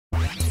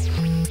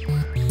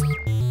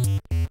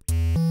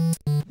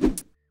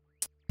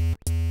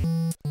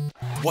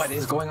What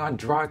is going on,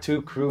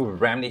 Draw2 crew?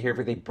 Ramny here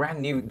with a brand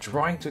new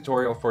drawing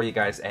tutorial for you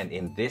guys, and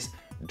in this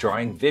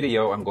drawing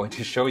video I'm going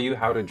to show you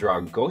how to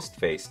draw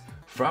Ghostface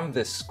from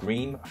the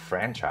Scream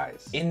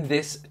franchise. In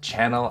this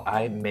channel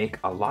I make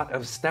a lot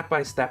of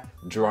step-by-step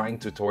drawing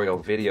tutorial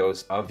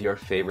videos of your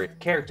favorite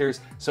characters,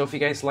 so if you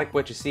guys like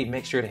what you see,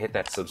 make sure to hit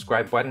that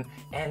subscribe button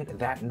and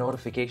that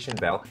notification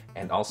bell,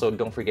 and also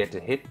don't forget to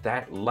hit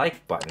that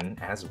like button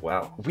as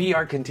well. We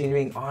are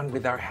continuing on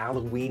with our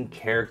Halloween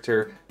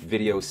character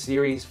video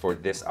series for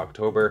this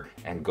October,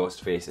 and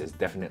Ghostface is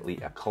definitely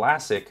a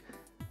classic,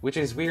 which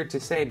is weird to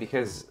say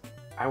because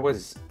I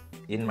was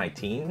in my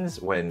teens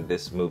when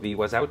this movie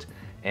was out,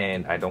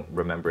 and I don't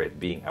remember it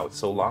being out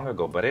so long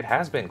ago, but it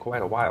has been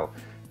quite a while.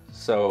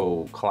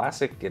 So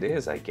classic it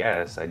is, I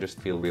guess. I just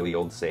feel really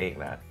old saying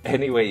that.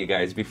 Anyway, you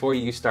guys, before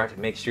you start,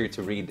 make sure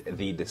to read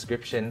the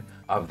description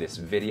of this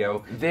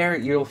video. There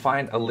you'll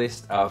find a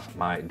list of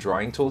my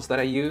drawing tools that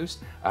I used,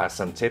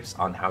 some tips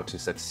on how to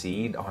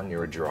succeed on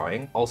your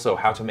drawing, also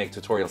how to make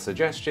tutorial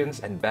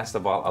suggestions, and best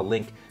of all, a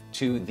link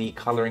to the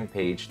coloring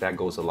page that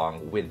goes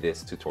along with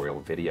this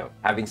tutorial video.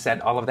 Having said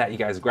all of that, you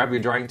guys, grab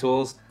your drawing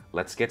tools.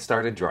 Let's get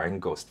started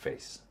drawing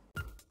Ghostface.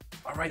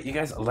 Alright, you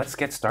guys, let's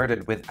get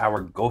started with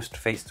our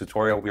Ghostface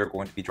tutorial. We are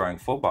going to be drawing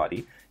full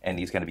body, and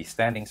he's going to be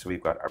standing, so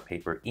we've got our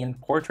paper in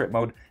portrait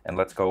mode, and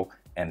let's go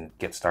and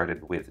get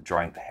started with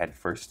drawing the head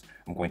first.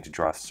 I'm going to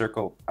draw a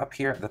circle up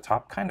here at the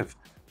top, kind of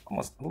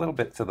almost a little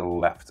bit to the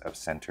left of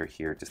center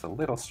here, just a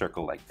little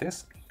circle like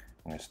this.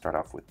 I'm going to start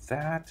off with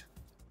that,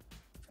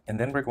 and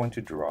then we're going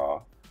to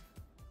draw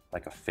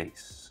like a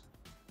face,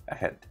 a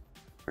head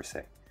per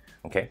se.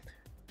 Okay,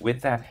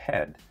 with that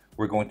head,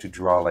 we're going to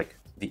draw like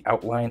the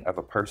outline of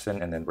a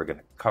person, and then we're going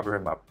to cover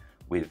him up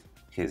with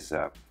his,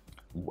 I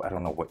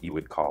don't know what you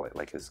would call it,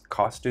 like his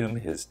costume,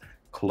 his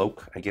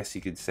cloak, I guess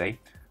you could say.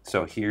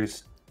 So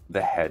here's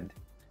the head,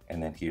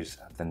 and then here's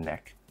the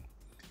neck.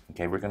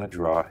 Okay, we're going to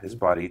draw his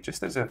body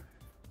just as a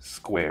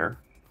square,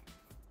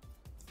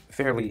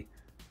 fairly,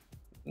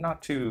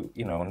 not too,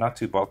 not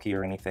too bulky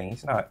or anything.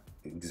 He's not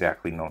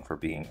exactly known for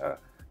being a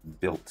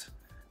built,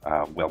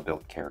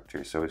 well-built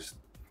character, so it's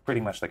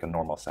pretty much like a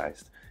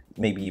normal-sized,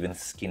 maybe even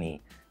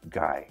skinny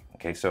guy.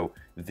 Okay, so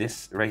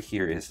this right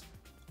here is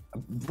a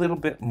little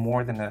bit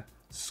more than a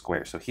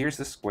square. So here's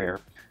the square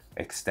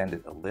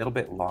extended a little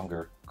bit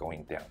longer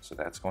going down. So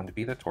that's going to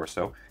be the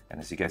torso.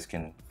 And as you guys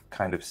can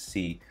kind of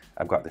see,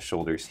 I've got the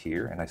shoulders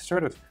here, and I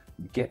sort of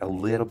get a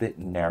little bit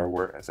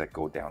narrower as I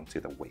go down to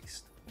the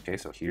waist. Okay,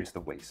 so here's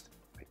the waist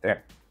right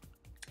there.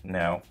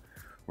 Now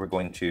we're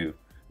going to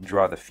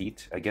draw the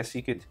feet. I guess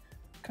you could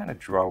kind of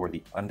draw where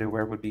the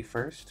underwear would be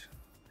first.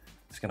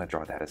 Just going to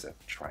draw that as a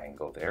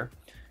triangle there.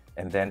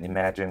 And then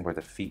imagine where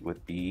the feet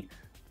would be.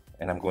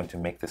 And I'm going to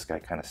make this guy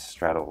kind of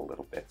straddle a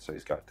little bit. So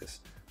he's got this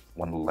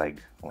one leg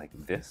like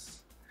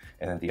this.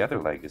 And then the other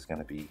leg is going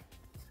to be,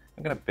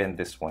 I'm going to bend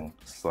this one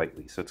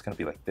slightly. So it's going to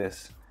be like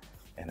this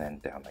and then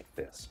down like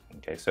this.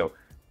 Okay, so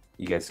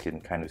you guys can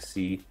kind of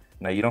see.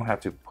 Now you don't have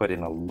to put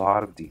in a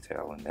lot of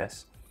detail in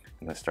this.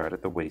 I'm going to start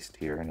at the waist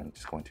here, and I'm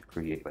just going to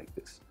create like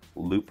this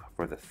loop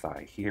for the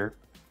thigh here.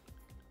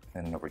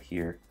 And over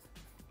here,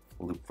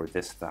 loop for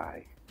this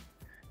thigh.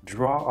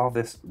 Draw all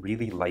this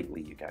really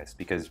lightly, you guys,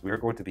 because we're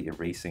going to be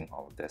erasing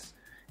all of this.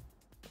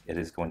 It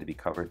is going to be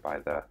covered by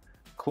the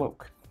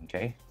cloak.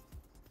 Okay,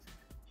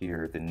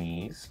 here are the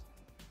knees,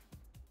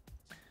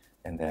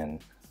 and then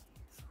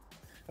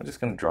I'm just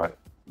going to draw it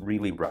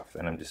really rough,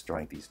 and I'm just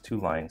drawing these two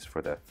lines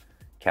for the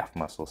calf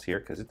muscles here,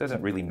 because it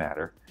doesn't really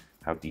matter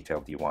how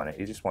detailed you want it.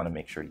 You just want to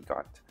make sure you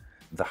got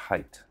the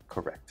height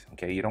correct.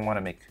 Okay, you don't want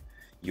to make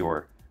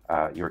your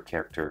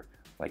character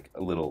like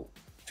a little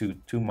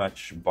too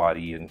much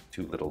body and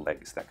too little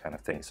legs, that kind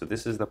of thing. So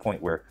this is the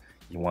point where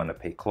you want to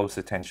pay close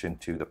attention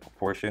to the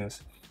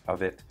proportions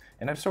of it.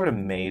 And I've sort of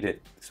made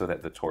it so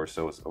that the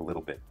torso is a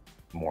little bit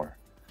more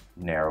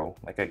narrow.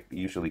 Like I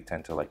usually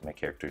tend to like my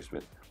characters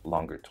with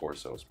longer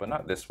torsos, but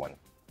not this one.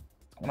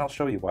 And I'll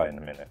show you why in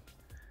a minute.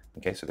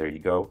 Okay, so there you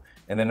go.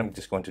 And then I'm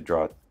just going to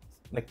draw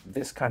like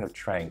this kind of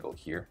triangle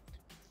here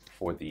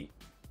for the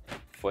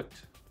foot.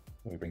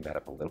 Let me bring that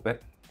up a little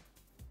bit.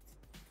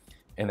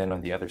 And then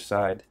on the other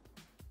side,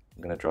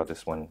 I'm going to draw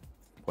this one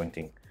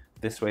pointing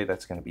this way.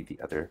 That's going to be the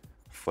other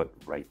foot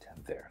right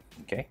there.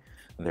 Okay,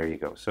 there you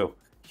go. So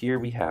here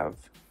we have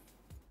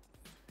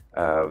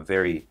a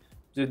very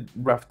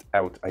roughed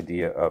out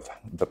idea of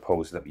the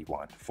pose that we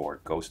want for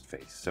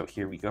Ghostface. So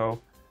here we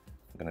go.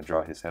 I'm going to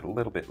draw his head a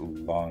little bit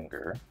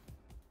longer.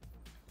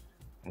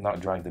 I'm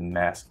not drawing the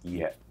mask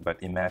yet,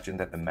 but imagine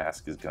that the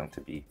mask is going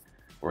to be,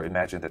 or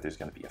imagine that there's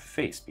going to be a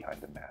face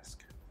behind the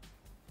mask.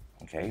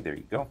 Okay, there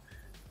you go.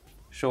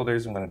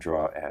 Shoulders I'm going to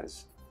draw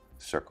as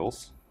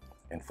circles,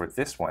 and for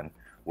this one,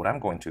 what I'm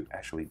going to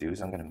actually do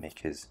is I'm going to make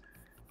his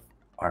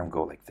arm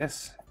go like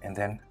this, and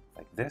then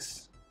like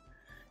this,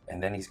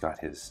 and then he's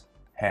got his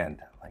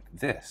hand like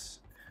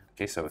this.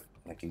 Okay, so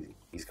like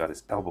he's got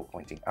his elbow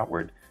pointing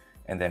outward,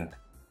 and then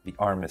the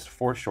arm is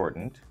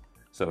foreshortened,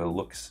 so it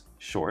looks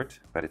short,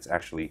 but it's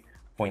actually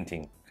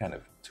pointing kind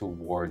of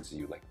towards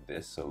you like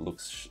this, so it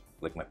looks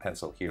like my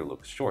pencil here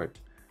looks short,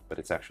 but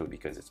it's actually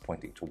because it's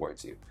pointing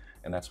towards you.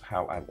 And that's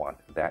how I want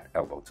that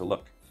elbow to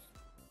look.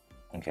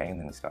 Okay, and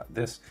then he's got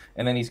this,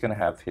 and then he's going to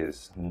have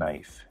his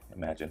knife.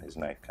 Imagine his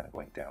knife kind of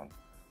going down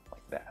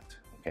like that.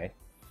 Okay,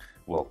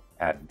 we'll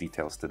add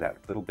details to that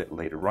a little bit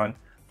later on.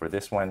 For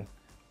this one,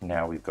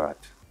 now we've got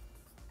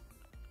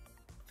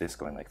this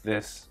going like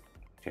this.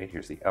 Okay,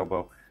 here's the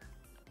elbow,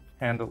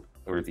 handle,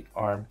 or the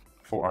arm,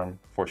 forearm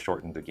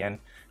foreshortened again.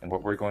 And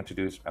what we're going to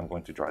do is I'm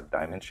going to draw a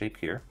diamond shape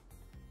here,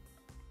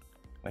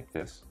 like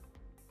this.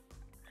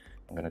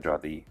 I'm going to draw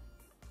the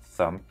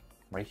thumb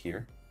right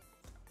here.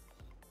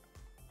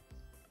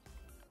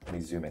 Let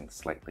me zoom in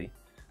slightly.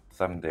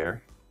 Thumb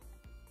there.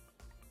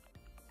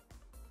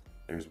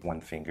 There's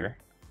one finger.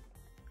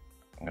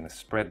 I'm going to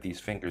spread these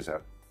fingers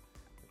out.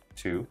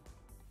 2,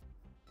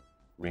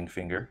 ring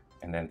finger,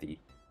 and then the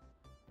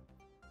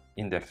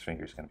index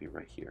finger is going to be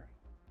right here.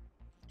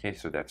 Okay,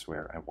 so that's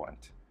where I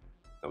want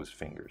those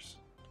fingers.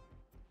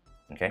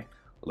 Okay,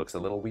 it looks a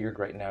little weird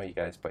right now, you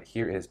guys, but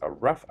here is a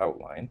rough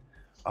outline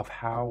of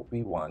how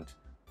we want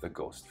the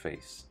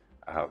Ghostface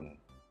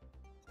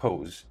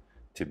pose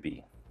to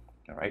be.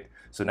 All right,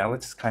 so now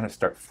let's kind of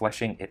start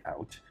fleshing it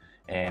out.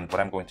 And what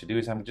I'm going to do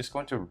is I'm just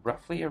going to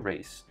roughly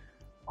erase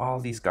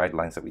all these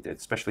guidelines that we did,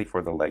 especially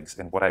for the legs.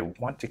 And what I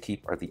want to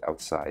keep are the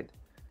outside,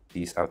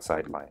 these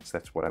outside lines.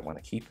 That's what I want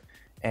to keep,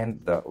 and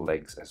the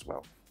legs as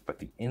well. But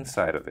the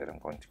inside of it, I'm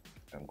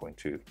going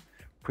to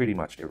pretty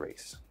much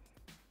erase.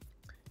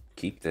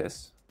 Keep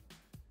this,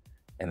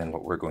 and then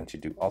what we're going to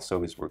do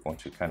also is we're going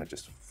to kind of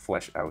just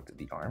flesh out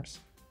the arms.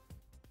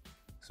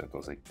 So it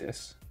goes like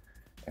this.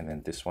 And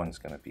then this one's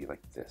going to be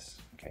like this.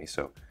 Okay,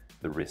 so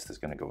the wrist is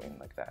going to go in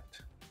like that.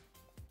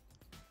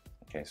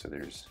 Okay, so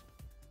there's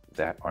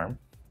that arm,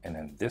 and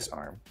then this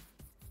arm.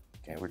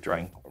 Okay, we're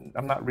drawing,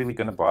 I'm not really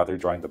going to bother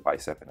drawing the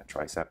bicep and the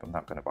tricep. I'm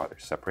not going to bother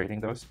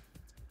separating those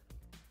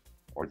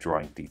or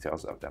drawing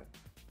details of them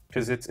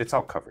because it's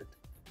all covered.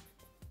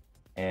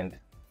 And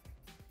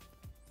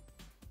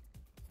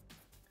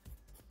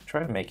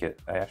try to make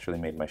it, I actually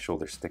made my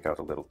shoulder stick out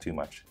a little too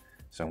much,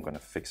 so I'm going to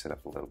fix it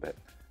up a little bit.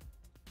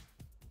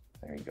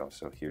 There you go.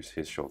 So here's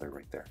his shoulder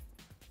right there.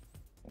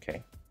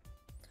 Okay.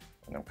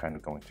 And I'm kind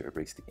of going to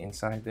erase the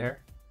inside there.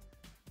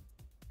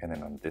 And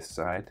then on this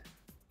side,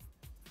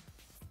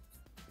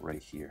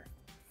 right here.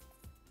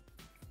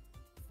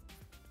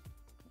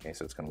 Okay,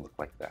 so it's going to look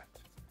like that.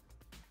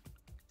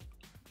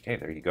 Okay,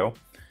 there you go.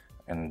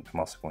 And I'm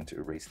also going to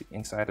erase the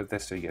inside of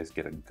this so you guys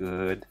get a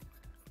good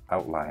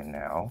outline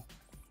now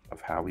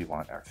of how we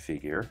want our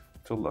figure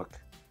to look.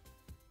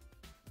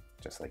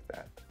 Just like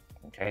that.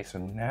 Okay, so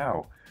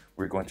now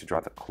we're going to draw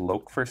the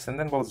cloak first, and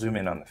then we'll zoom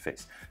in on the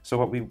face. So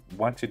what we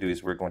want to do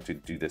is we're going to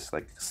do this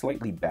like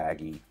slightly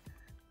baggy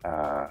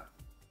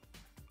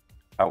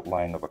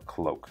outline of a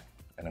cloak.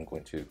 And I'm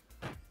going to,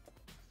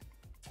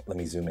 let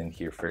me zoom in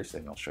here first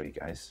and I'll show you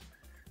guys.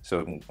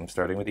 So I'm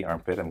starting with the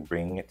armpit, I'm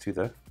bringing it to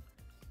the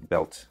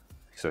belt.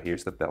 So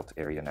here's the belt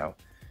area now.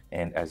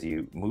 And as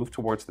you move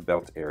towards the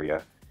belt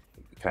area,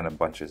 it kind of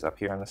bunches up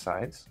here on the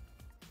sides.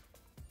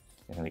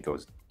 And then it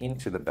goes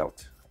into the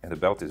belt. And the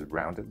belt is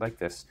rounded like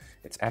this.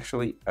 It's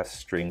actually a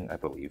string, I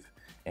believe.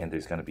 And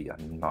there's going to be a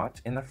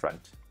knot in the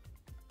front.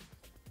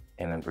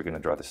 And then we're going to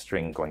draw the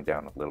string going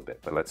down a little bit.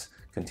 But let's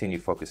continue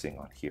focusing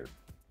on here.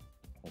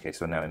 Okay,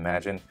 so now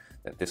imagine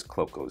that this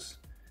cloak goes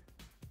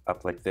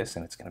up like this,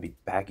 and it's going to be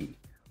baggy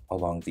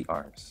along the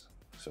arms.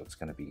 So it's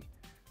going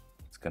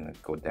to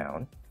go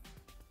down.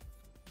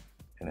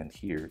 And then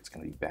here, it's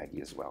going to be baggy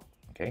as well.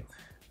 Okay,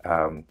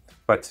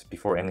 but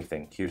before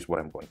anything, here's what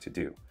I'm going to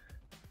do.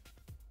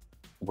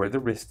 Where the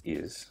wrist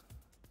is,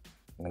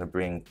 I'm going to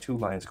bring 2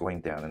 lines going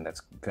down, and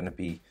that's going to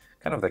be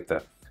kind of like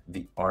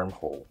the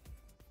armhole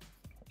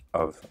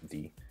of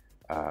the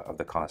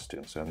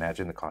costume. So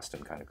imagine the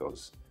costume kind of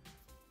goes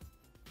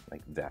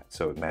like that.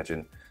 So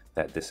imagine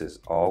that this is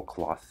all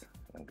cloth.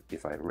 And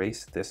if I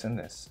erase this and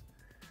this,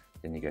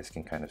 then you guys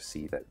can kind of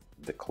see that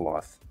the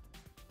cloth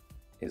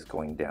is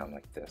going down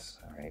like this.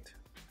 All right.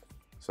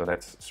 So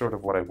that's sort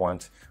of what I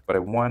want, but I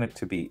want it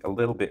to be a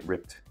little bit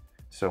ripped.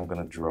 So I'm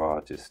going to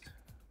draw just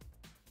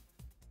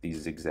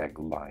these zigzag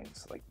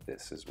lines like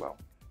this as well.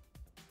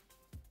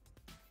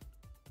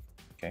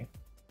 Okay.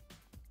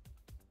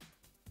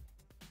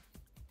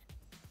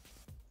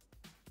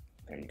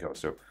 There you go.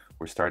 So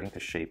we're starting to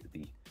shape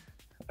the,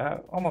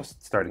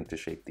 almost starting to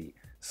shape the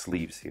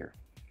sleeves here.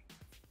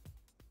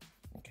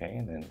 Okay,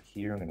 and then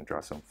here I'm going to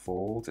draw some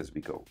folds as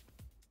we go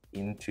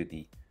into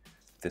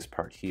this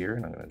part here,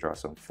 and I'm going to draw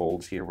some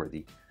folds here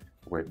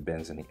where it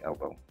bends in the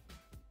elbow,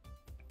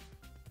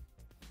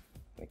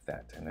 like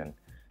that, and then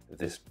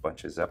this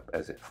bunches up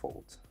as it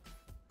folds.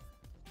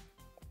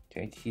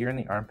 Okay, here in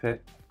the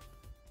armpit,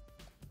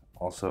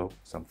 also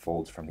some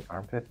folds from the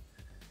armpit,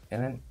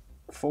 and then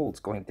folds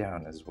going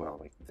down as well,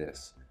 like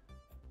this.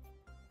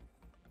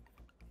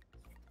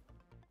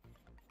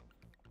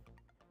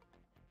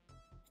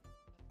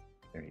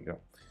 There you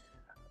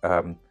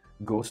go.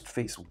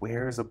 Ghostface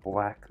wears a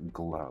black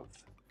glove.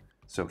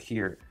 So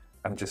here,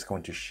 I'm just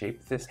going to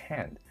shape this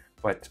hand,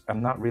 but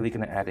I'm not really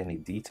going to add any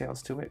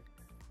details to it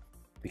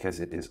because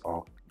it is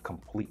all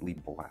completely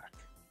black.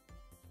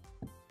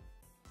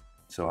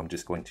 So I'm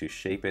just going to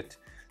shape it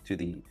to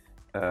the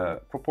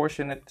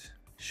proportionate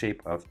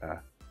shape of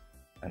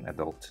an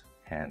adult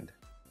hand,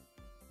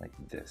 like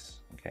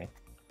this, okay?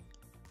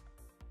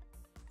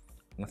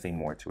 Nothing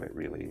more to it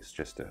really, it's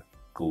just a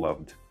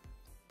gloved,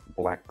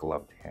 black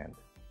gloved hand.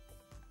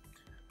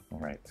 All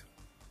right,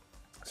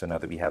 so now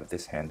that we have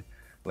this hand,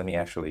 let me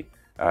actually,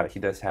 he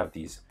does have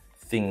these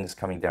things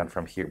coming down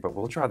from here, but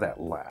we'll draw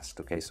that last,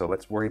 okay? So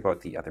let's worry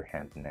about the other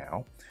hand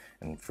now.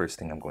 And first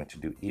thing I'm going to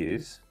do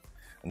is,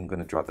 I'm going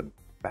to draw the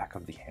back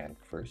of the hand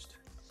first.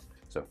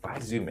 So if I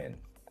zoom in,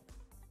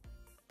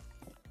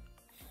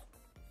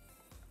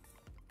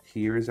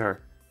 here is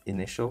our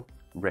initial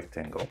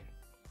rectangle.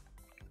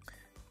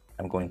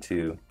 I'm going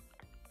to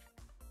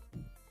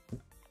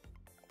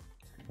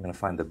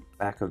find the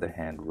back of the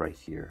hand right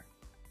here.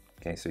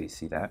 Okay, so you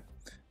see that?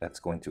 That's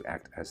going to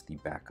act as the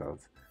back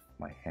of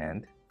my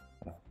hand.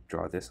 I'll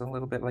draw this a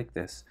little bit like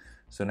this.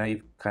 So now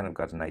you've kind of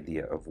got an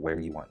idea of where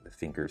you want the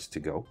fingers to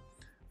go.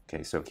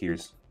 Okay, so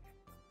here's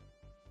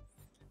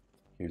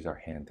our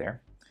hand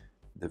there.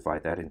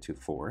 Divide that into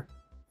 4,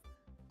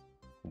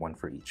 1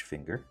 for each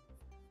finger.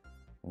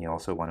 And you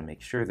also want to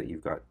make sure that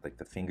you've got like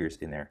the fingers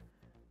in there,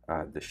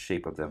 the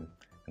shape of them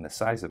and the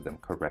size of them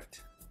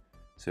correct.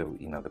 So,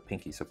 you know, the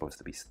pinky's supposed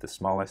to be the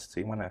smallest, so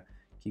you want to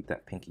keep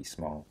that pinky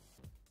small.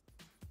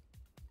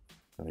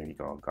 So there you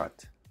go,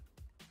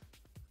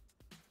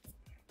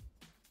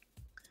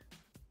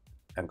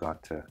 I've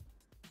got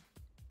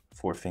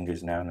 4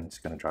 fingers now, and I'm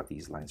just going to draw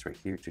these lines right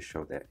here to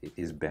show that it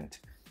is bent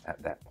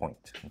at that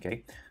point,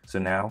 okay? So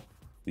now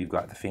we've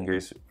got the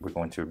fingers, we're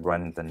going to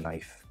run the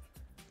knife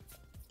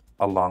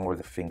along where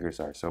the fingers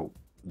are. So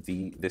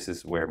this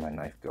is where my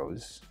knife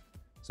goes.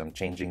 So I'm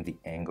changing the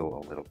angle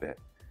a little bit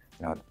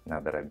now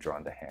that I've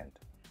drawn the hand.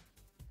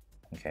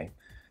 Okay,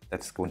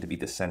 that's going to be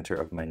the center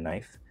of my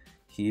knife.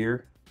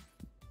 Here,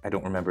 I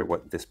don't remember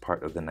what this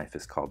part of the knife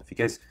is called. If you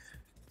guys,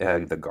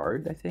 the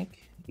guard, I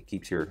think, it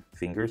keeps your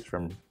fingers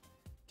from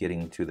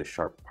getting to the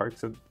sharp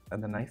parts of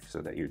the knife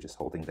so that you're just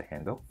holding the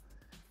handle.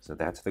 So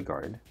that's the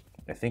guard.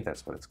 I think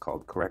that's what it's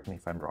called. Correct me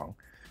if I'm wrong.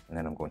 And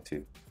then I'm going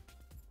to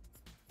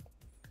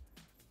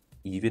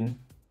even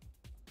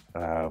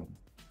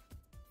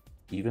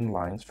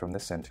lines from the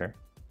center.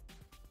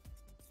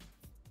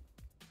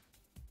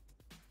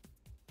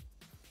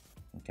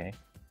 Okay,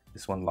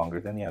 this one longer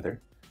than the other,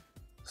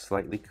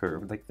 slightly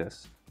curved like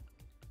this.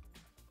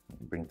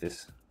 Bring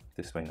this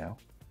way now,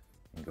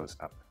 and goes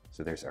up.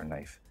 So there's our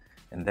knife.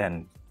 And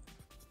then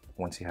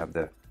once you have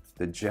the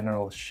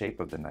general shape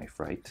of the knife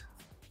right,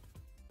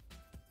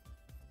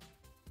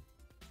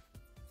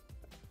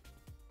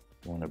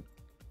 you want to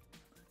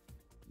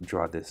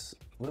draw this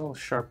little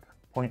sharp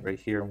point right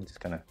here. I'm just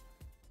gonna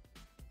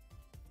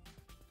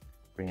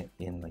bring it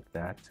in like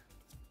that.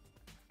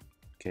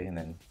 Okay, and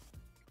then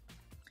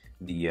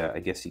the I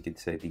guess you could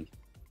say the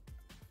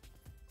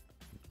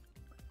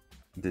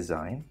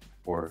design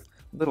or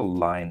little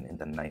line in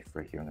the knife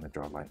right here. I'm going to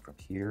draw a line from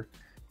here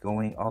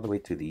going all the way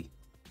to the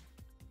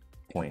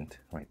point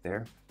right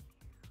there.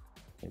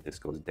 Okay, this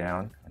goes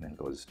down and then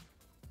goes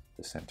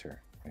the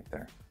center right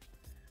there.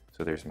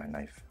 So there's my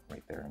knife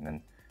right there, and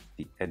then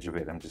the edge of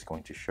it I'm just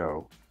going to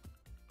show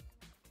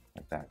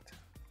like that,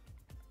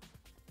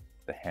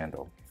 the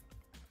handle.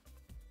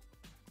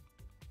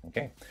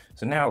 Okay,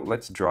 so now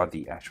let's draw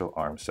the actual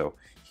arm. So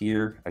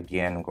here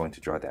again I'm going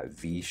to draw that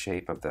V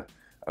shape of the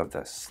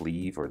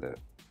sleeve, or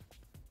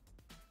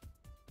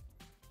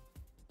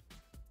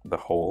the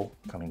hole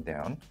coming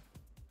down.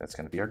 That's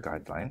going to be our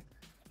guideline.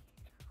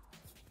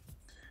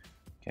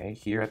 Okay,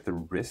 here at the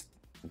wrist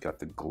we got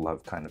the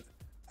glove kind of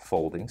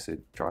folding, so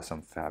draw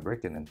some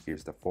fabric, and then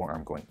here's the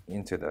forearm going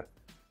into the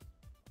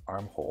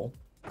armhole.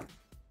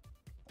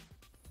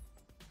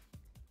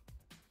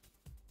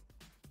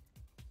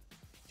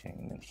 Okay,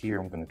 and then here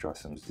I'm going to draw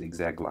some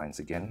zigzag lines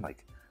again,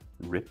 like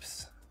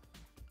rips.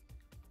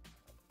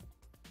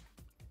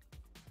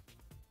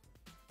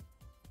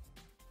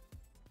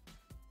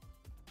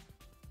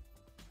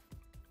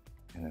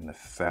 And then the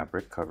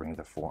fabric covering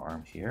the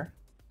forearm here.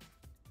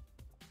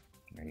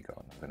 There you go.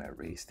 I'm going to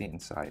erase the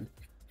inside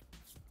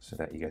so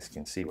that you guys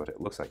can see what it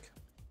looks like.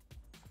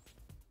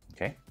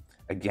 Okay,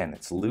 again,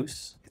 it's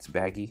loose, it's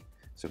baggy,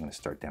 so I'm going to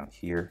start down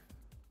here.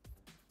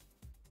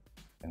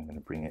 And I'm going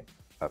to bring it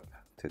up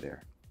to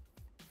there.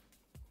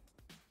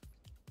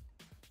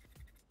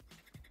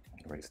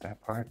 Erase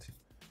that part.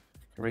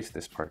 Erase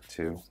this part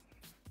too.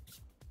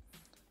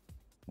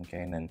 Okay,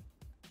 and then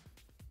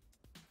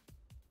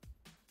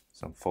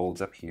some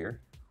folds up here.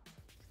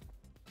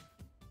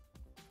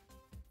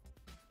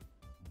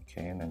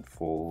 Okay, and then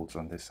folds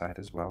on this side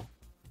as well.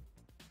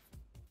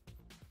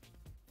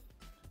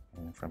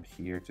 And from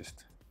here,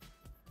 just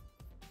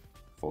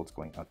folds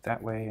going up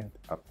that way and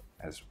up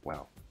as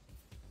well.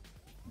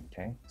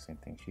 Okay, same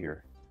thing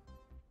here.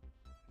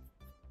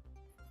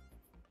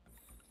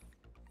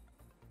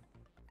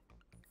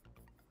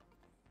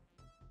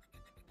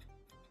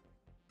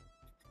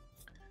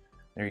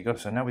 There you go.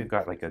 So now we've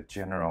got like a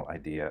general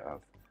idea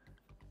of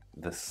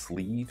the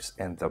sleeves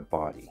and the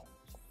body.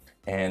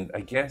 And I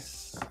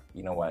guess,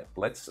 you know what,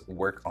 let's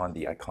work on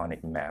the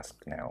iconic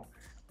mask now.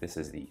 This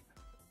is the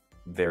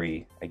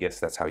very, I guess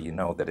that's how you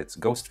know that it's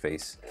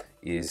Ghostface,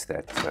 is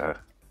that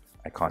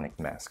iconic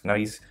mask. Now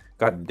he's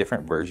got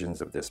different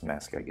versions of this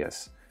mask, I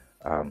guess,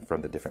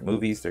 from the different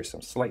movies. There's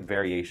some slight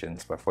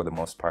variations, but for the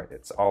most part,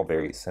 it's all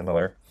very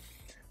similar.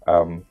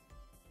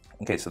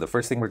 Okay, so the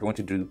first thing we're going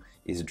to do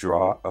is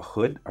draw a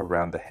hood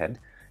around the head.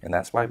 And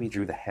that's why we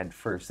drew the head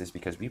first, is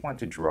because we want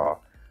to draw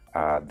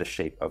the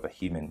shape of a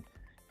human,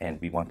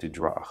 and we want to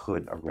draw a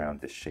hood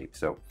around this shape.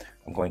 So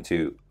I'm going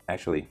to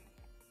actually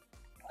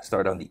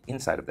start on the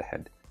inside of the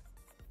head,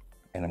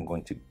 and I'm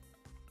going to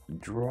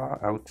draw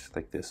out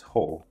like this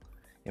hole.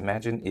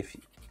 Imagine if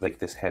like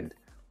this head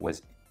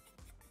was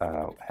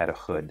had a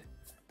hood.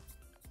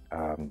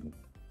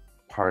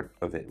 Part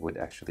of it would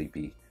actually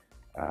be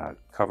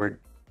covered,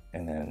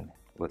 and then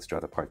let's draw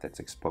the part that's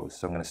exposed.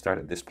 So I'm going to start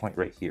at this point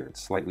right here.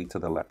 It's slightly to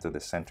the left of the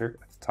center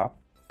at the top.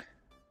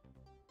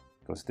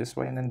 Goes this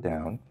way and then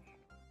down,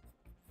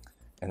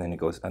 and then it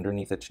goes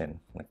underneath the chin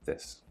like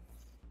this.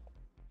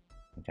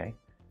 Okay,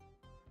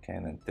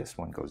 and then this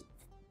one goes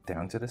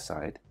down to the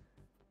side,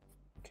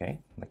 okay,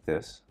 like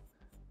this,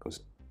 goes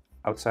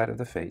outside of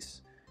the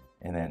face,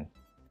 and then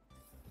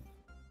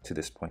to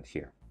this point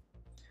here.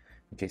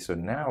 Okay, so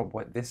now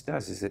what this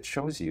does is it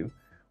shows you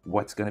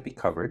what's going to be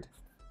covered.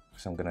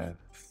 So I'm going to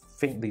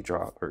faintly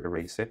draw or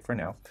erase it for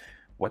now,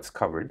 what's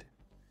covered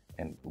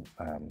and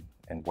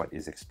what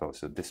is exposed.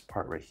 So this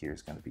part right here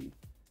is going to be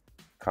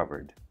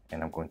covered,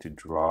 and I'm going to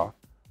draw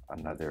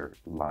another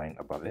line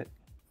above it,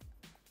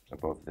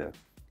 above the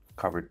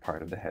covered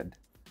part of the head.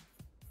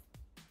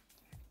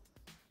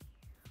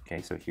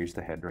 Okay, so here's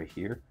the head right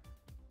here,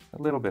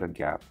 a little bit of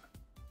gap,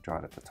 draw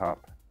it at the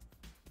top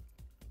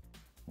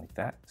like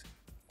that.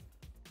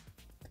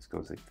 This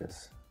goes like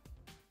this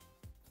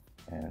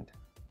and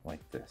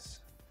like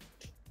this.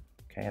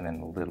 Okay, and then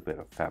a little bit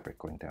of fabric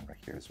going down right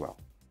here as well.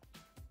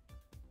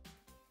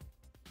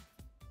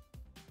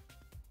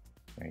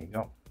 There you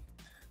go.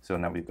 So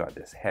now we've got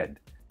this head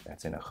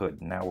that's in a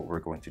hood. Now what we're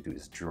going to do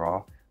is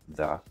draw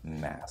the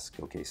mask.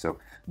 Okay, so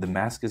the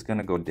mask is going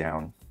to go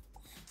down.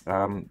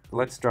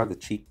 Let's draw the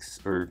cheeks,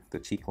 or the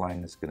cheek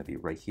line is going to be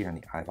right here,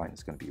 and the eye line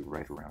is going to be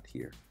right around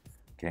here.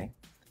 Okay,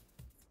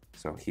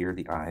 so here are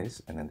the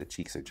eyes, and then the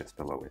cheeks are just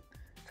below it,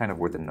 kind of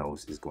where the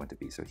nose is going to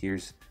be. So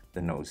here's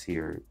the nose,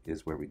 here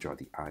is where we draw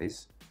the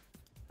eyes,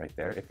 right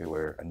there, if it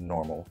were a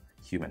normal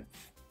human.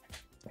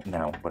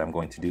 Now what I'm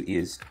going to do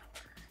is,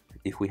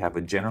 if we have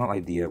a general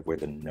idea of where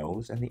the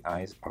nose and the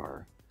eyes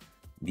are,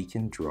 we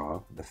can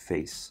draw the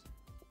face.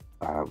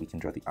 We can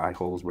draw the eye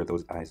holes where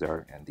those eyes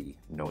are, and the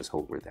nose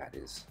hole where that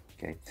is.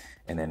 Okay,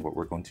 and then what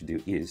we're going to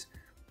do is,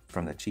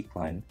 from the cheek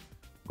line,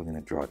 we're going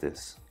to draw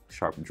this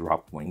sharp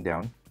drop going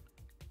down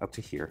up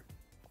to here.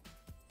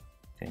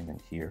 Okay, and then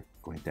here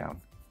going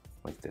down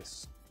like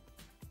this.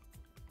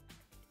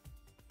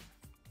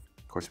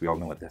 Of course, we all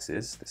know what this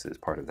is. This is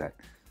part of that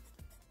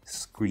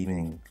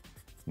screaming,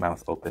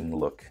 mouth open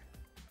look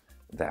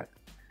that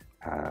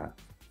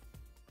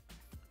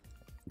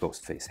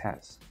Ghostface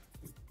has.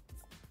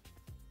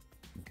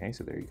 Okay,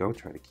 so there you go.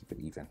 Try to keep it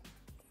even.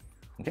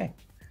 Okay,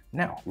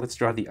 now let's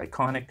draw the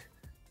iconic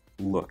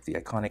look, the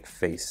iconic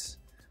face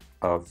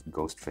of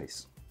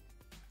Ghostface.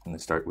 I'm going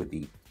to start with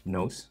the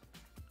nose.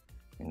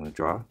 I'm going to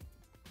draw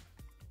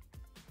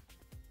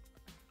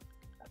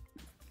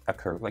a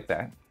curve like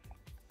that,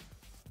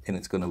 and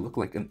it's going to look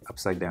like an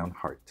upside down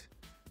heart.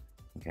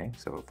 Okay,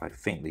 so if I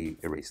faintly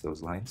erase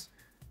those lines,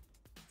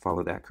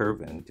 follow that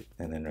curve, and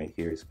then right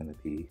here is going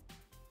to be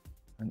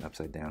an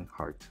upside down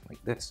heart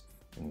like this,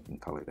 and you can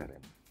color that in.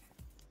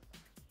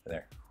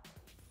 There.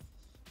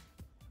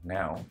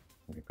 Now,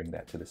 let me bring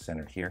that to the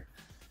center here.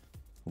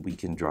 We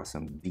can draw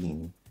some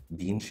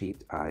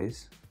bean-shaped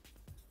eyes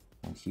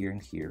on here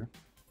and here,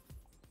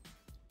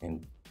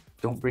 and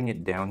don't bring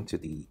it down to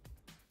the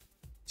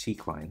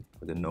cheek line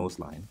or the nose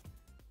line.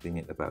 Bring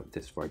it about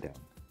this far down.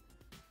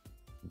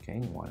 Okay,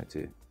 you want it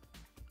to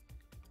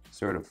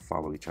sort of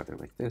follow each other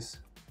like this,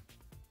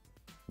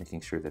 making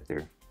sure that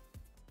they're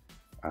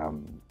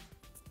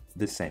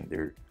the same.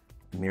 They're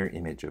mirror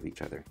image of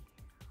each other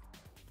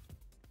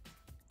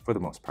for the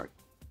most part.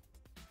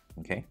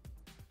 Okay,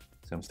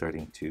 so I'm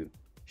starting to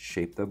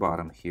shape the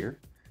bottom here.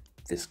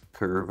 This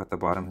curve at the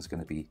bottom is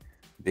going to be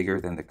bigger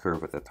than the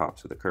curve at the top,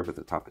 so the curve at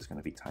the top is going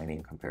to be tiny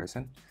in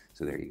comparison.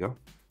 So there you go,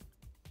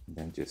 and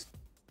then just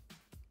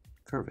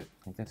curve it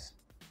like this,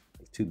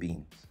 like two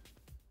beans.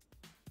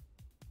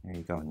 There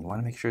you go, and you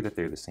want to make sure that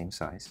they're the same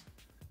size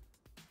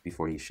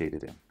before you shade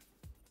it in.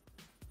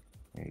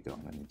 There you go,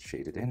 and then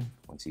shade it in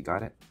once you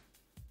got it.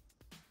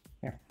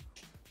 Here.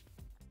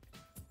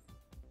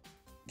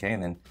 Okay,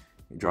 and then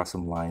you draw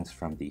some lines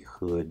from the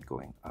hood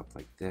going up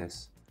like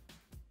this.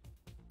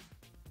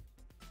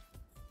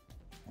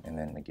 And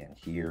then again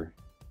here.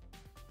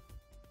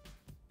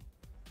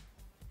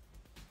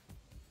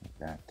 Like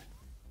that.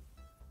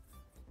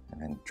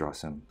 And then draw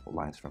some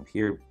lines from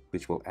here,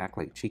 which will act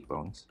like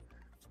cheekbones.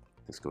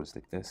 This goes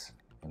like this,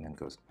 and then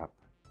goes up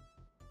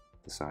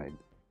the side,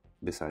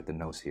 beside the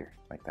nose here,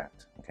 like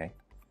that, okay?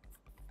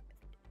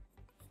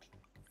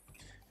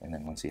 And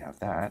then once you have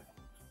that,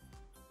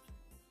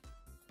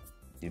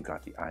 you've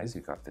got the eyes,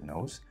 you've got the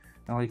nose.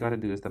 Now all you got to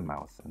do is the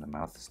mouth, and the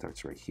mouth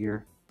starts right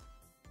here.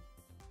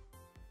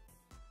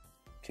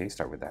 Okay,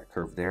 start with that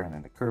curve there, and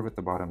then the curve at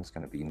the bottom is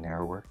going to be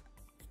narrower,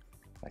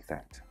 like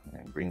that. And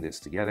then bring this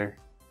together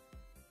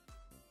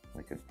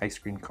like an ice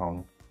cream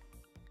cone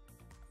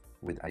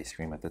with ice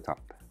cream at the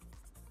top.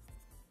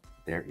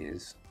 There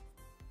is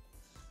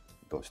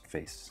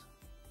Ghostface,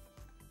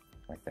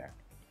 like that.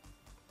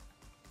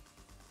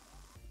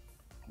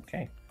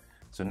 Okay,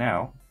 so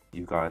now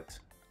you've got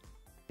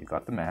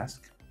the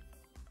mask.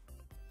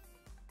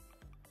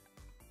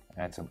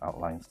 Add some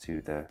outlines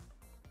to the,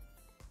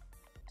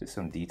 just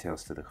some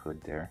details to the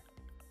hood there.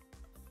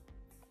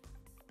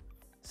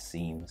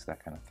 Seams,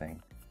 that kind of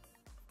thing.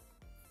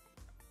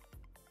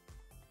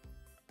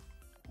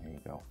 There you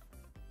go.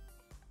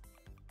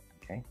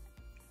 Okay.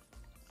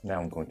 Now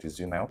I'm going to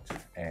zoom out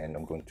and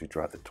I'm going to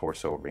draw the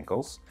torso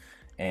wrinkles.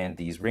 And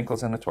these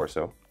wrinkles on the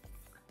torso,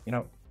 you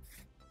know,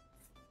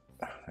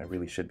 I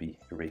really should be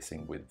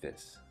erasing with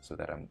this so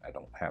that I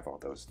don't have all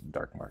those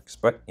dark marks,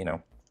 but you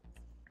know,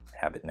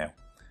 have it now.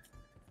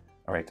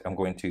 All right, I'm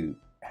going to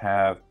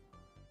have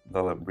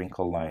the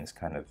wrinkle lines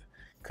kind of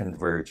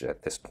converge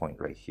at this point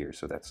right here.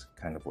 So that's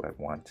kind of what I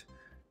want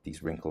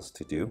these wrinkles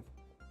to do.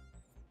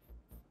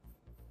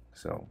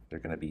 So they're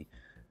going to be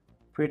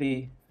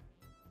pretty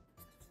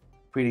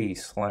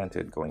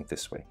slanted going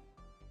this way.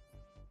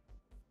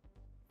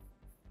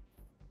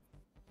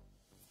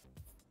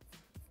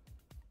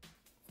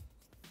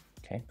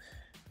 Okay,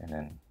 and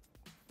then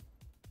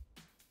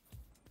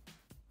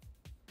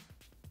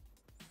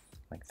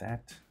like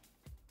that.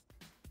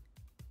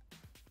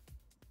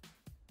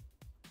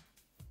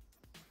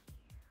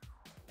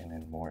 And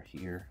then more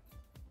here.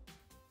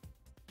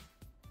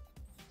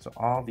 So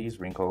all these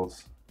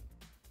wrinkles,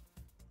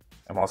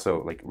 I'm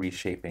also like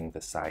reshaping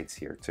the sides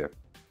here to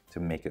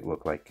make it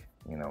look like,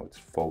 you know, it's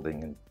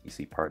folding, and you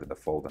see part of the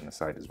fold on the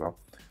side as well.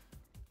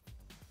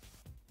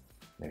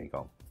 There you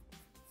go.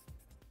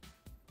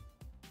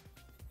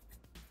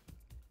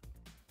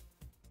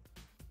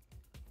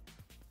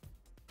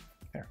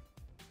 There.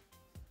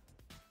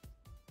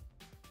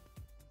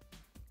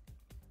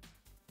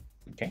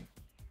 Okay.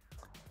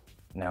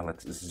 Now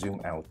let's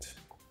zoom out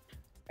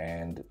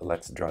and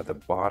let's draw the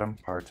bottom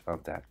part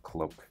of that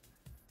cloak.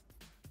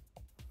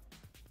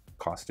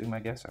 Costume, I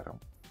guess.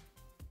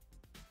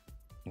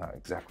 Not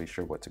exactly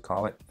sure what to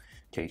call it.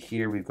 Okay,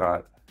 here we've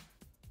got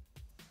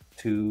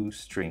two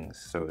strings.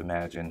 So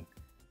imagine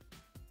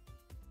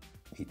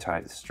he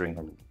tied the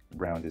string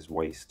around his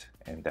waist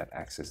and that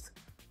acts as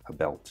a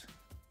belt.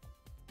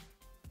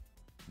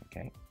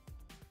 Okay.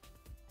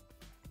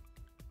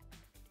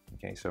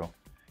 Okay, so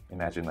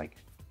imagine like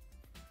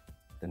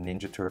the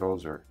Ninja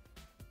Turtles or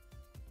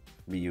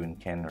Ryu and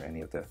Ken or any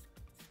of the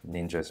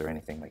ninjas or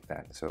anything like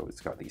that. So it's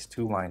got these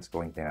two lines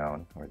going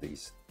down, or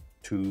these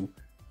two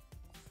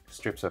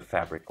strips of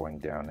fabric going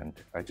down, and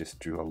I just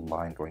drew a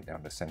line going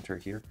down the center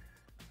here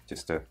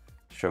just to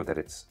show that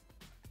it's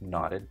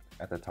knotted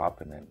at the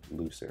top and then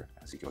looser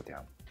as you go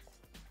down.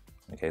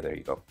 Okay, there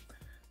you go.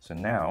 So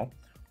now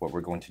what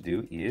we're going to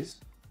do is,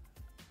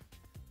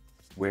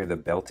 where the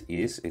belt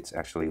is, it's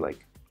actually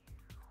like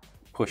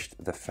pushed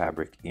the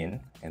fabric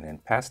in, and then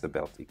past the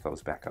belt it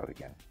goes back out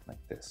again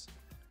like this.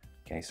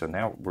 Okay, so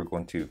now we're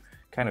going to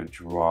kind of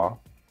draw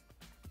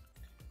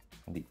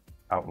the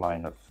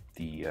outline of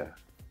the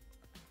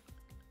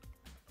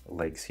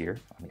legs here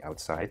on the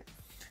outside,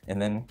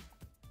 and then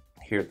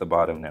here at the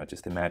bottom now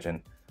just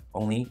imagine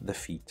only the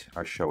feet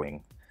are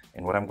showing,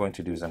 and what I'm going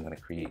to do is I'm going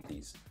to create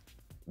these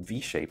V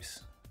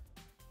shapes,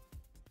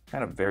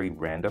 kind of very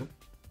random,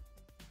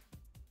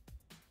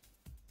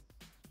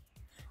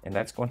 and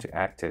that's going to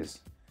act as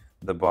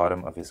the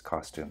bottom of his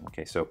costume.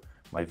 Okay, so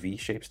my V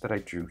shapes that I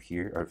drew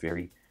here are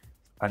very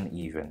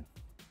uneven.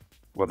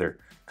 Well, they're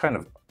kind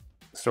of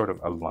sort of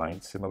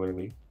aligned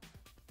similarly,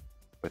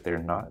 but they're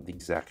not the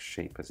exact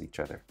shape as each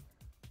other.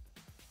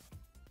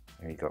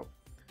 There you go.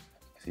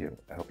 See,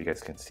 I hope you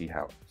guys can see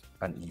how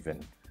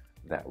uneven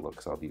that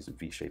looks, all these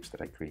V shapes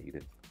that I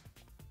created.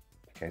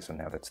 Okay, so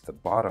now that's the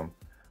bottom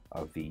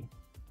of the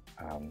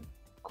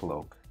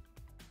cloak.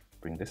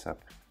 Bring this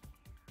up.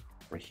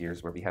 Right here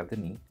is where we have the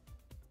knee.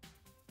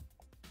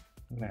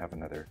 I'm gonna have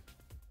another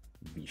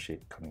V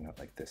shape coming out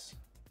like this.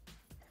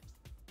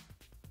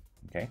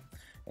 Okay,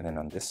 and then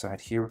on this side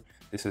here,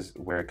 this is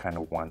where I kind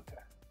of want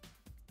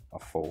a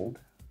fold.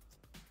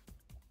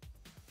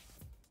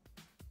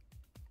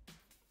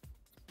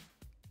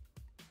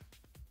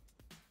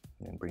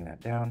 And then bring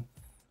that down,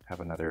 have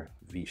another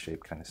V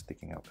shape kind of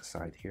sticking out the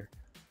side here.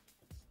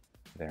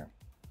 There.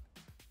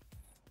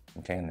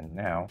 Okay, and then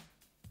now,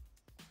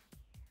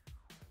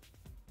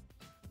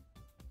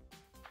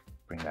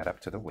 bring that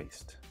up to the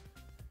waist.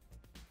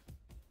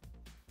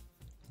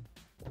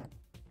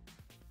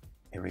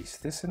 Erase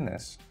this and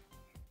this,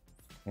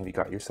 and you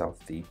got yourself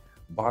the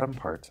bottom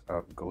part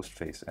of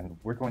Ghostface, and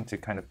we're going to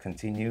kind of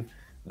continue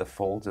the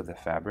folds of the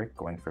fabric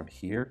going from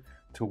here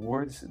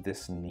towards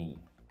this knee.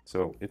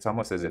 So it's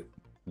almost as if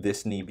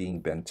this knee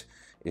being bent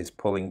is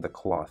pulling the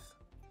cloth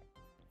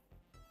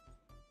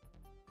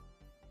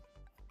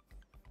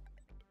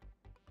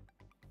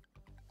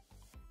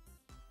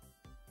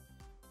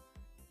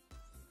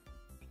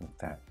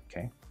that,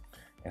 okay?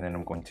 And then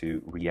I'm going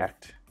to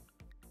react.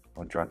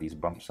 I'll draw these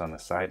bumps on the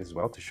side as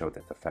well to show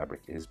that the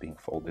fabric is being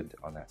folded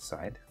on that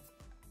side.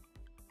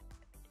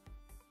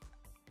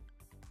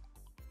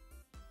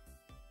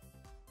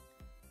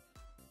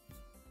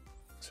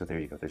 So there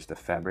you go, there's the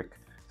fabric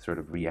sort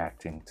of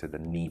reacting to the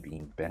knee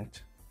being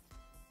bent.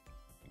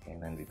 Okay,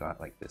 and then we got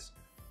like this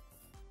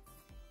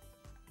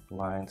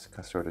lines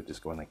sort of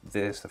just going like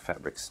this, the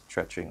fabric's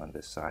stretching on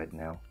this side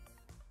now,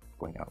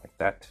 going out like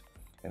that.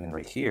 And then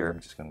right here, I'm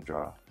just going to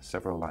draw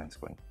several lines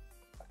going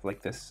up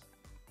like this.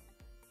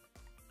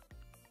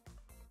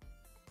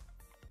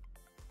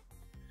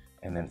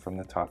 And then from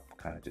the top,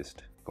 kind of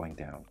just going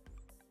down.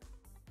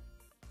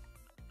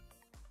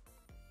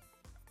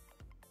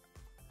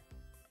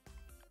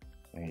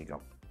 There you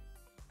go.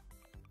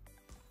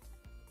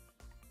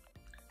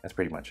 That's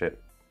pretty much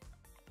it.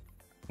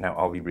 Now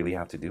all we really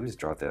have to do is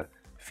draw the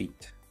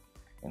feet.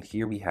 And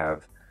here we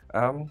have,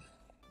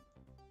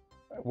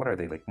 what are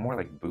they, like more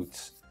like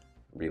boots,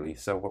 really.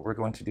 So what we're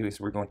going to do is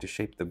we're going to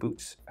shape the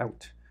boots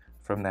out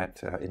from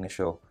that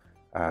initial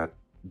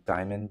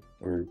diamond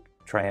or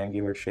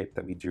triangular shape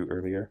that we drew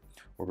earlier.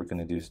 What we're going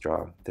to do is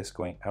draw this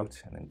going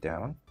out and then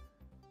down.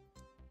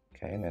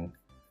 Okay, and then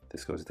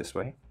this goes this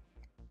way.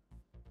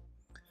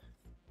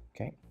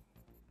 Okay.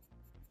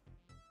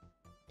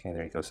 Okay,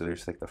 there you go. So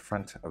there's like the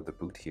front of the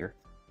boot here.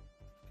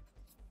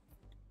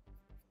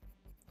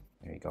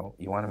 There you go.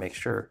 You want to make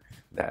sure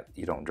that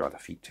you don't draw the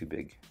feet too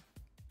big.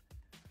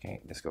 Okay,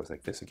 this goes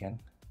like this again,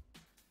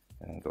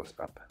 and then goes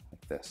up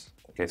like this.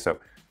 Okay, so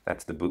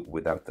that's the boot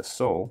without the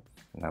sole.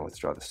 Now let's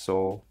draw the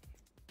sole.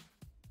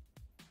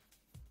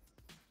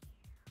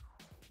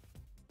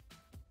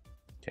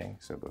 Okay,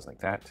 so it goes like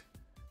that,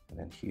 and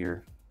then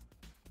here.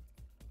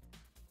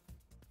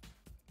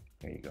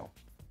 There you go.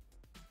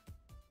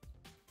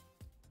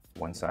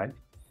 One side,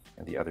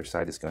 and the other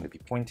side is going to be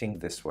pointing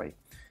this way.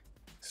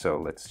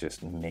 So let's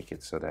just make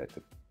it so that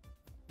the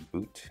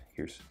boot,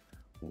 here's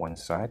one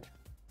side,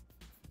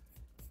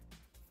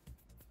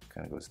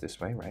 kind of goes this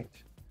way, right?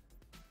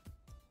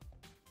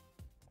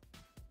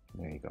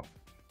 There you go.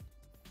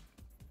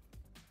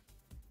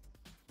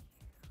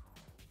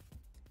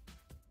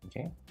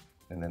 Okay,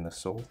 and then the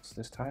soles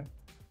this time.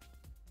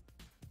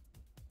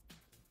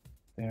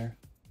 There.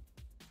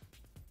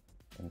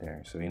 And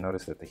there. So you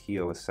notice that the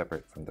heel is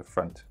separate from the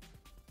front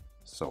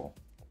sole.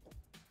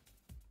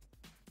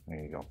 There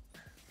you go.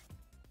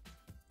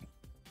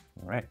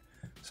 All right.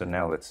 So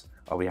now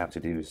all we have to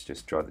do is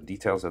just draw the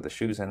details of the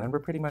shoes, and then we're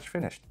pretty much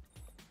finished.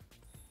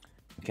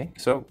 Okay,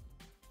 so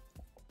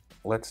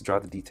let's draw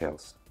the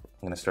details.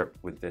 I'm going to start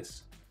with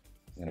this.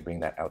 I'm going to bring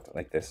that out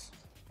like this.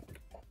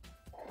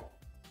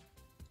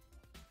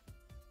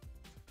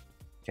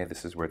 Okay,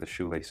 this is where the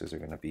shoelaces are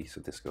going to be. So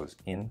this goes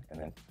in and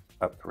then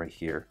up right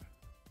here.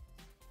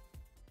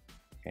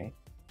 Okay,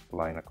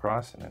 line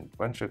across, and then a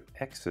bunch of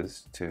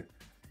X's to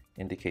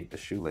indicate the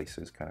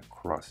shoelaces kind of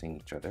crossing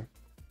each other.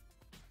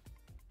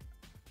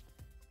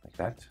 Like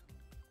that.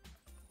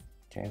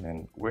 Okay, and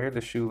then where the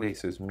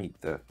shoelaces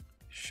meet the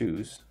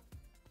shoes,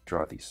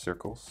 draw these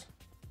circles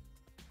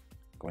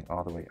going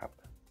all the way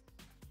up.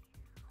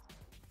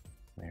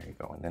 There you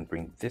go. And then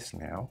bring this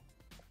now,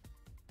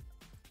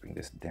 bring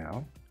this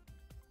down,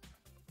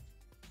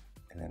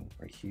 and then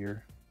right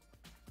here,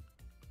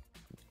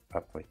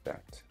 up like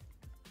that.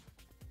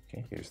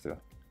 Okay, here's the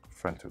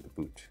front of the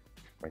boot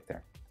right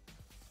there.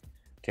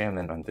 Okay, and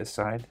then on this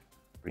side,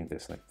 bring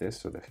this like this,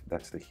 so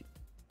that's the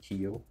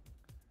heel.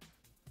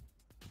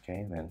 Okay,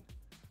 and then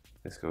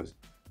this goes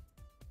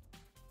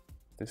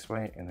this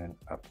way and then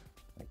up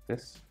like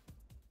this.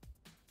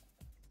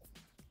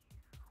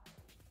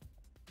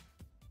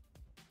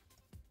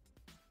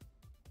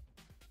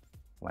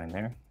 Line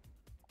there.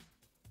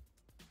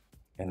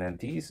 And then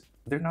these,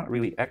 they're not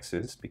really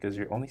X's because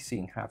you're only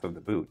seeing half of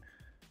the boot.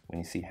 When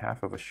you see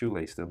half of a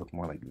shoelace, they look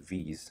more like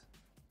V's.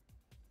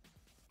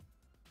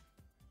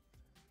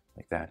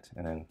 Like that.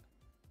 And then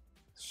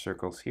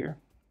circles here.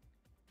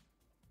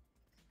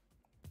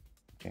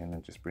 Okay, and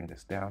then just bring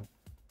this down.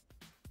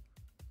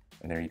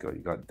 And there you go, you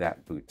got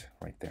that boot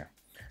right there.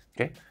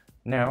 Okay,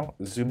 now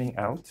zooming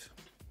out.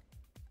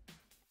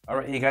 All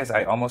right, you guys,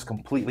 I almost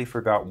completely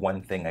forgot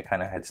one thing. I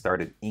kind of had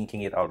started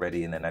inking it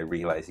already, and then I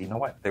realized, you know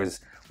what?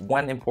 There's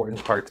one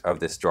important part of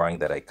this drawing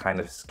that I kind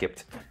of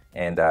skipped,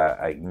 and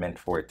I meant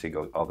for it to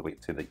go all the way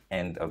to the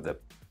end of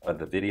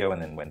the video,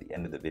 and then when the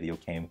end of the video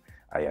came,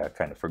 I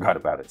kind of forgot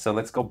about it. So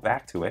let's go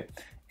back to it,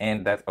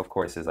 and that, of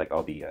course, is like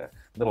all the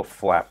little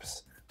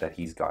flaps that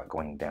he's got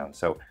going down.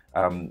 So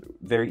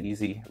very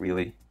easy,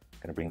 really.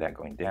 Gonna bring that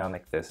going down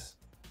like this.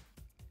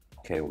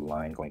 Okay,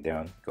 line going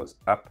down, goes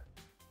up,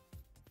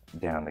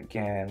 down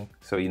again.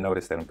 So you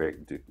notice that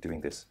I'm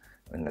doing this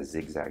in a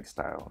zigzag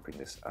style. I'll bring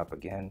this up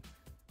again,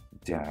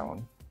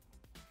 down,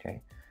 okay,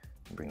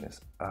 and bring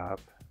this up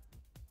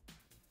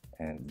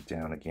and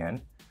down again.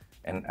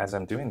 And as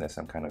I'm doing this,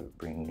 I'm kind of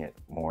bringing it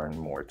more and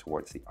more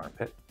towards the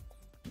armpit,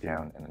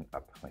 down and then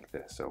up like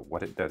this. So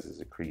what it does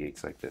is it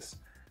creates like this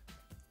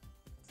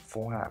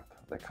flap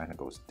that kind of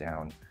goes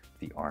down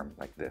the arm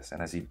like this.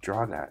 And as you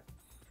draw that,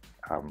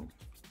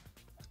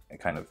 I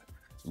kind of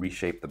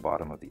reshape the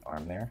bottom of the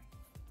arm there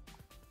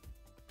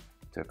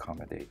to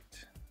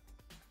accommodate.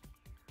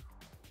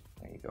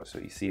 There you go. So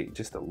you see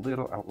just a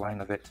little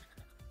outline of it,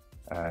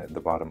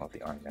 the bottom of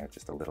the arm there,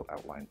 just a little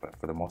outline, but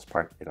for the most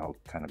part, it all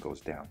kind of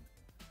goes down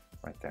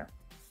right there.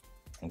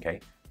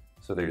 Okay,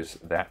 so there's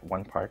that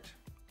one part.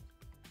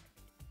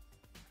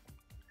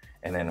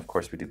 And then of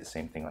course we do the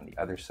same thing on the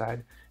other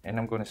side. And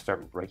I'm going to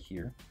start right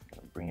here. I'm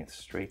going to bring it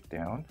straight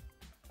down,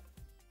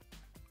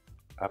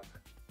 up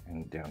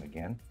and down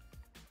again.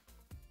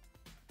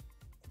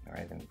 All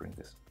right, and bring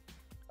this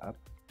up,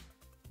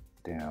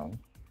 down,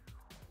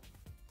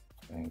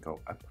 and then go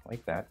up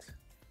like that,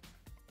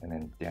 and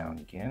then down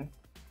again,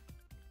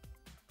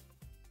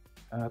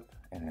 up,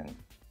 and then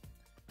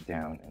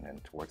down, and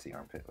then towards the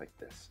armpit like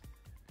this.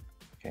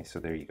 Okay, so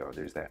there you go.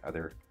 There's that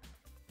other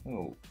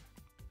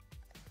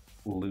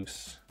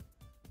loose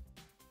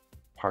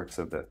parts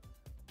of the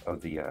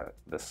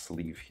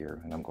sleeve here,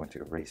 and I'm going to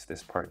erase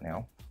this part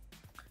now,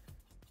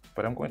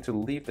 but I'm going to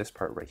leave this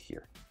part right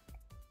here.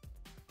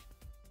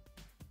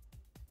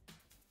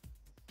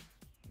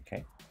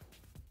 Okay,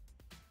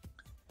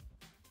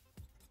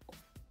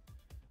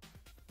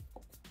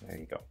 there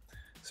you go.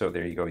 So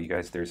there you go, you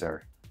guys. There's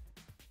our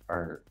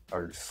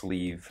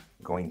sleeve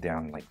going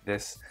down like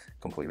this.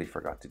 Completely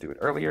forgot to do it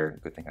earlier.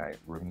 Good thing I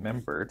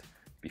remembered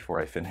before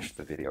I finished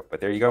the video.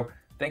 But there you go.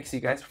 Thanks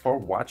you guys for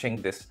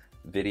watching this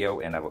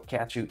video, and I will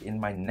catch you in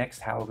my next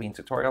Halloween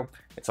tutorial.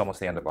 It's almost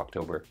the end of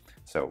October,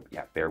 so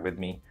yeah, bear with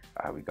me.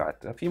 We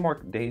got a few more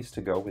days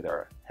to go with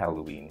our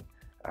Halloween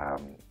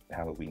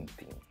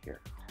theme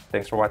here.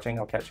 Thanks for watching.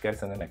 I'll catch you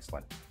guys in the next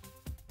one.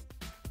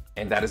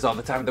 And that is all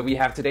the time that we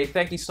have today.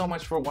 Thank you so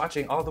much for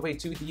watching all the way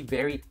to the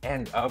very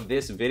end of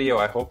this video.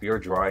 I hope your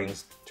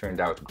drawings turned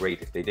out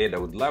great. If they did, I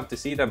would love to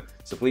see them.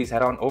 So please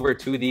head on over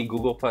to the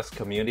Google Plus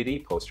community,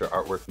 post your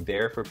artwork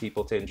there for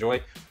people to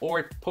enjoy,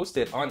 or post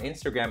it on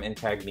Instagram and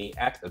tag me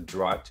at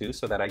Draw2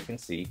 so that I can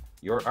see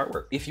your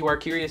artwork. If you are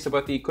curious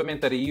about the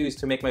equipment that I use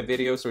to make my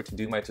videos or to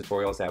do my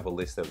tutorials, I have a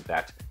list of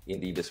that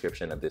in the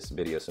description of this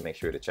video, so make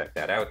sure to check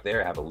that out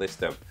there. I have a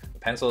list of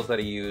pencils that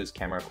I use,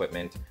 camera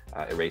equipment,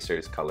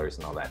 erasers, colors,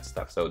 and all that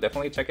stuff. So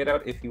definitely check it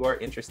out if you are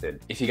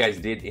interested. If you guys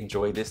did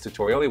enjoy this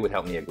tutorial, it would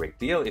help me a great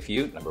deal if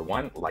you, number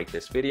one, like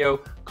this video,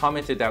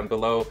 comment it down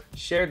below,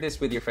 share this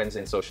with your friends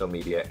in social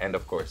media, and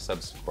of course,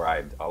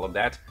 subscribe. All of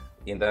that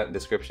in the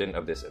description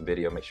of this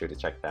video. Make sure to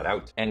check that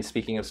out. And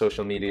speaking of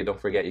social media,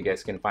 don't forget you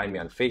guys can find me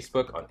on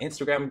Facebook, on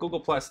Instagram,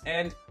 Google+,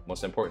 and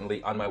most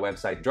importantly on my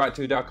website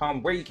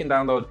draw2.com, where you can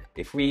download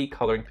a free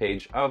coloring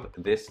page of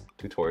this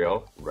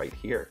tutorial right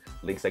here.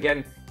 Links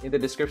again in the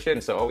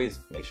description, so always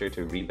make sure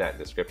to read that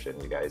description,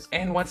 you guys.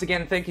 And once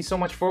again, thank you so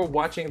much for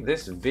watching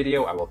this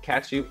video. I will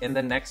catch you in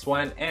the next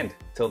one, and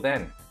till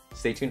then,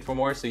 stay tuned for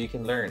more so you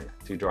can learn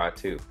to draw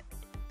too.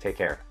 Take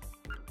care.